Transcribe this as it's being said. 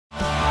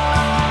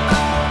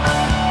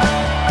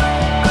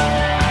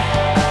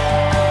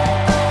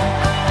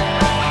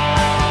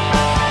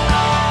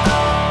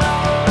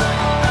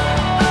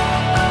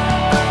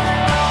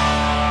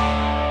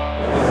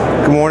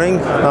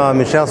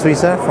Michel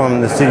Suissa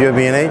from the studio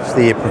B&H,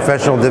 the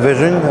professional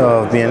division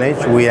of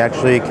B&H. We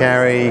actually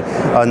carry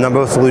a number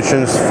of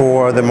solutions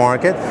for the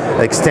market,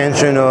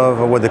 extension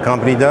of what the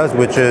company does,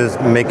 which is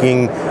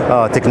making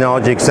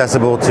technology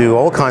accessible to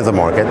all kinds of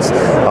markets.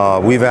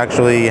 We've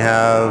actually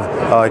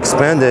have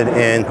expanded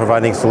in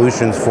providing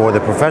solutions for the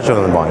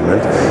professional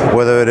environment,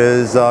 whether it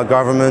is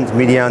government,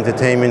 media,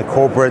 entertainment,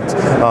 corporate,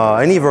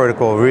 any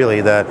vertical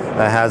really that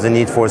has a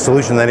need for a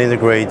solution that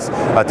integrates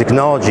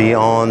technology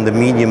on the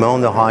medium,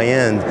 on the high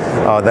end.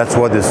 That's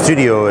what the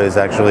studio is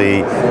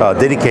actually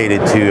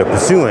dedicated to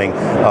pursuing.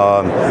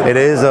 It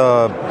is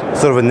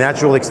sort of a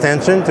natural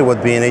extension to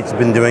what B&H has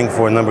been doing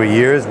for a number of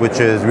years, which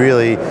is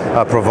really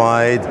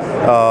provide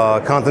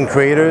content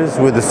creators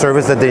with the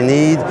service that they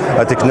need,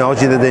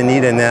 technology that they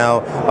need, and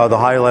now the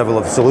higher level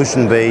of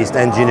solution-based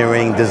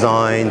engineering,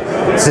 design,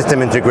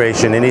 system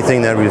integration,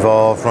 anything that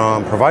revolves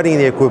from providing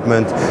the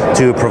equipment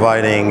to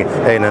providing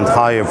an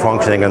entire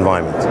functioning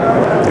environment.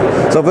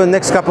 So over the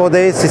next couple of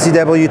days,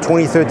 CCW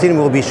 2013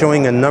 will be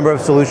showing a number of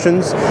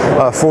solutions,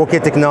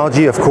 4K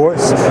technology, of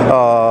course,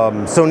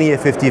 Sony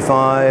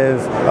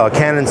A55,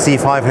 Canon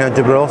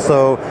C500, but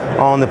also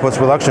on the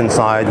post-production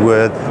side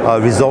with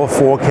Resolve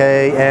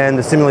 4K and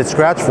the Simulate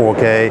Scratch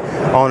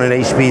 4K on an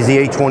HP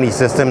Z820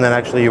 system that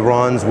actually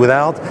runs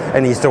without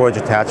any storage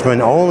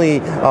attachment, only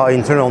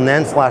internal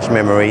NAND flash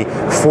memory,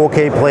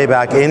 4K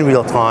playback in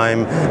real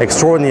time,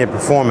 extraordinary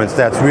performance.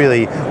 That's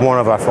really one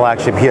of our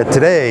flagship here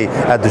today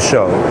at the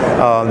show.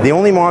 The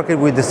only market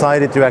we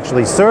decided to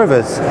actually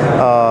service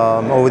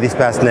over these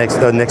past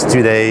next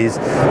 2 days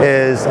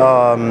is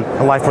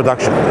live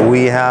production.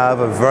 We have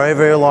a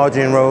very large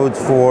inroads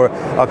for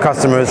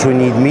customers who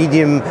need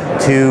medium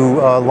to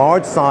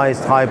large size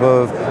type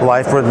of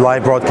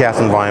live broadcast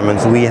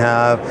environments. We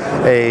have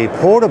a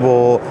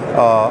portable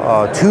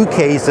 2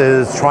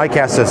 cases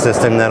TriCaster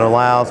system that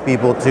allows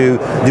people to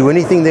do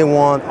anything they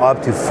want,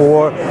 up to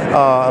 4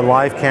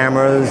 live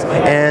cameras,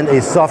 and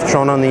a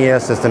Softron on the air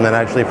system that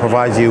actually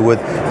provides you with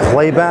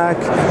playback,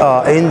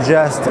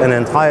 ingest, an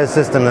entire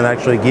system that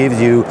actually gives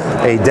you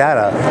a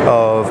data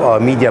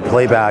of media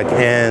playback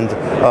and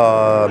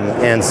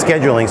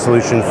scheduling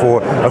solution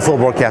for a full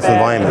broadcast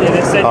environment.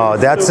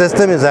 That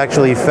system is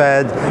actually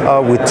fed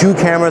with 2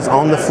 cameras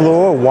on the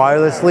floor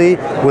wirelessly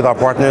with our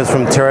partners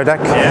from Teradek.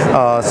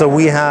 So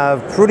we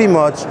have pretty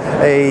much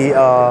a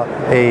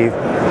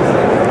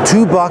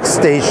 2-box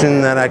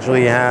station that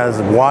actually has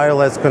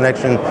wireless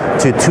connection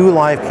to 2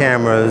 live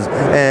cameras,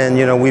 and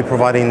we're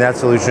providing that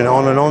solution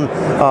on an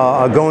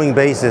ongoing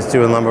basis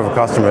to a number of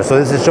customers. So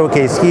this is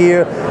showcased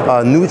here,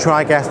 new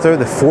TriCaster,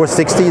 the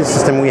 460 the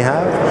system we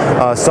have,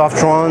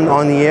 Softron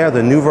on the air,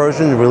 the new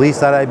version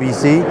released at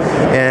IBC,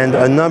 and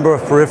a number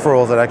of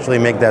peripherals that actually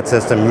make that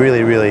system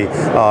really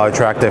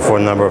attractive for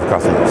a number of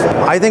customers.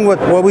 I think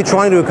what we're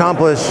trying to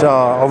accomplish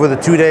over the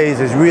 2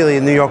 days is really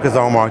New York is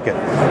our market.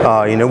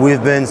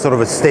 We've been sort of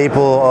a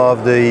staple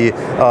of the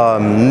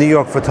New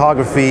York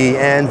photography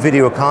and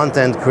video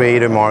content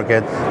creator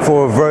market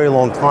for a very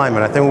long time,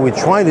 and I think what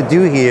we're trying to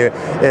do here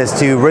is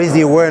to raise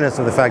the awareness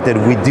of the fact that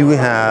we do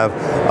have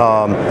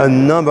a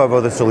number of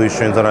other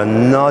solutions that are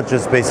not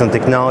just based on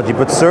technology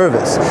but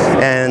service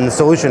and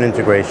solution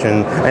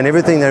integration and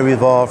everything that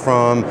revolves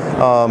from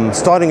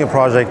starting a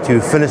project to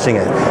finishing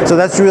it. So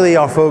that's really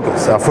our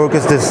focus. Our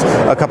focus this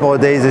couple of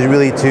days is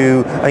really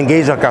to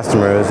engage our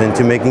customers and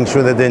to making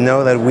sure that they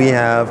know that we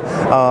have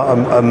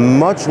a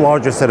much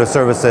larger set of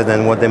services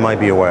than what they might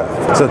be aware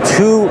of. So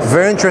 2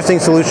 very interesting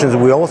solutions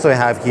we also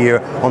have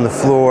here on the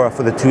floor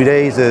for the 2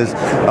 days is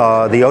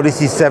the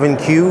Odyssey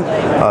 7Q,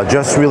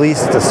 just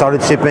released,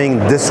 started shipping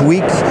this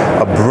week,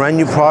 a brand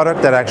new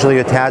product that actually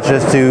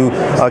attaches to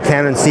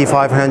Canon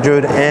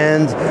C500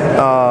 and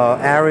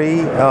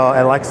Arri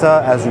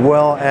Alexa, as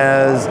well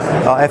as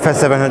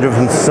FS700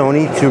 from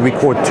Sony to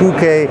record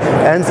 2K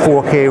and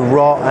 4K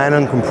raw and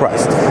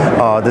uncompressed.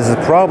 This is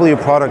probably a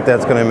product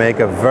that's going to make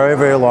a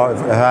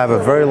have a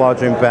very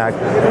large impact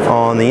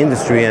on the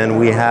industry, and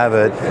we have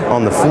it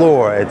on the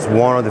floor. It's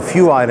one of the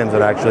few items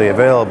that are actually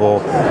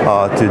available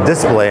to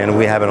display, and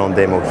we have it on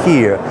demo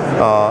here.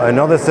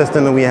 Another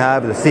system that we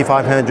have is the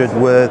C500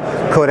 with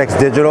Codex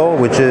Digital,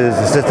 which is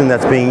a system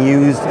that's being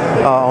used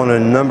on a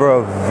number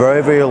of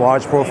very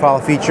large profile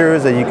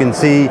features that you can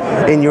see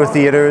in your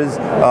theaters.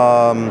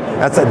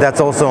 That's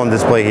also on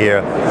display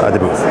here at the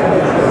booth.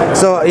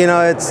 So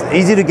it's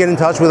easy to get in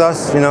touch with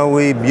us. You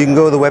can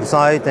go to the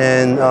website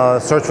and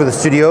search for the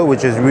studio,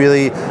 which is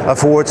really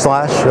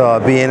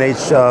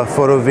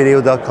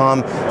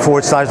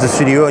 /BNHPhotovideo.com/the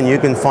studio, and you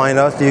can find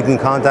us. You can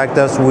contact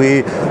us.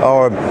 We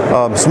are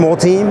a small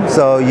team,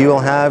 so you'll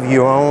have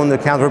your own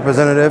account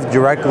representative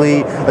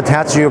directly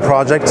attached to your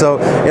project. So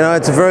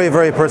it's a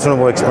very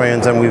personable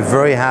experience, and we're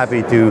very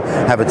happy to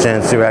have a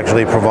chance to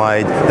actually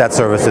provide that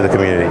service to the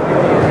community.